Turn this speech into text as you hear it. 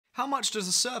How much does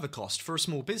a server cost for a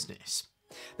small business?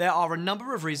 There are a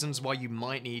number of reasons why you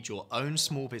might need your own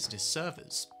small business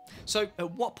servers. So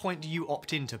at what point do you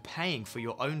opt into paying for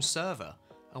your own server,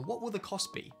 and what will the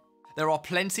cost be? There are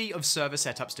plenty of server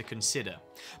setups to consider,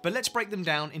 but let's break them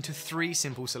down into 3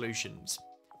 simple solutions.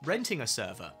 Renting a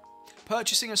server.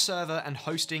 Purchasing a server and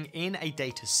hosting in a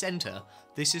data center,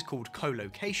 this is called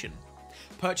colocation.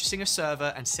 Purchasing a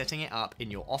server and setting it up in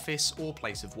your office or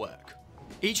place of work.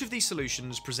 Each of these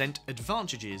solutions present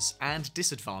advantages and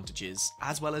disadvantages,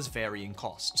 as well as varying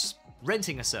costs.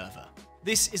 Renting a server.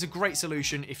 This is a great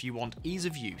solution if you want ease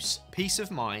of use, peace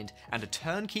of mind, and a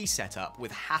turnkey setup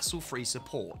with hassle-free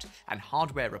support and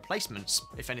hardware replacements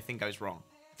if anything goes wrong.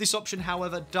 This option,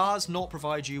 however, does not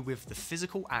provide you with the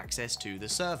physical access to the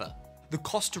server. The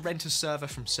cost to rent a server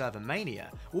from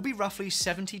ServerMania will be roughly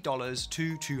 $70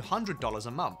 to $200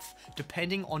 a month,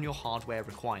 depending on your hardware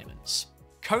requirements.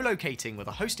 Co-locating with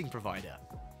a hosting provider.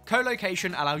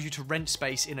 Co-location allows you to rent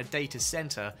space in a data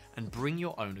center and bring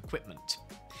your own equipment.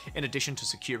 In addition to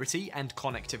security and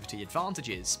connectivity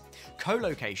advantages,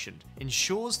 co-location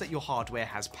ensures that your hardware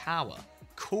has power,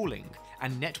 cooling,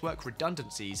 and network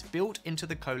redundancies built into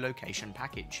the co-location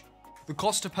package. The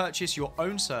cost to purchase your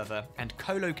own server and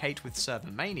co-locate with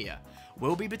ServerMania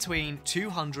will be between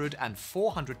 $200 and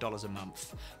 $400 a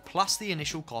month, plus the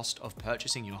initial cost of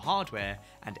purchasing your hardware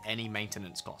and any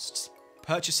maintenance costs.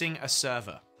 Purchasing a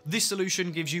server. This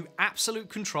solution gives you absolute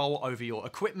control over your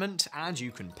equipment, and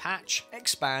you can patch,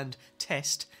 expand,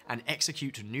 test, and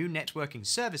execute new networking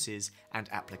services and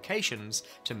applications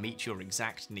to meet your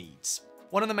exact needs.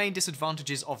 One of the main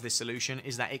disadvantages of this solution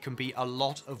is that it can be a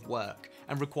lot of work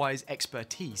and requires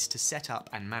expertise to set up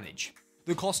and manage.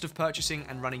 The cost of purchasing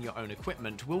and running your own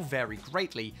equipment will vary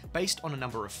greatly based on a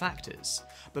number of factors,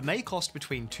 but may cost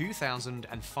between $2,000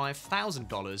 and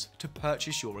 $5,000 to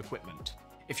purchase your equipment.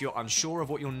 If you're unsure of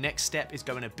what your next step is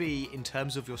going to be in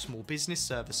terms of your small business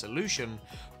server solution,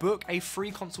 book a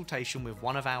free consultation with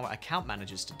one of our account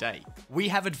managers today. We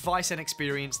have advice and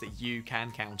experience that you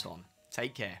can count on.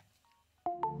 Take care.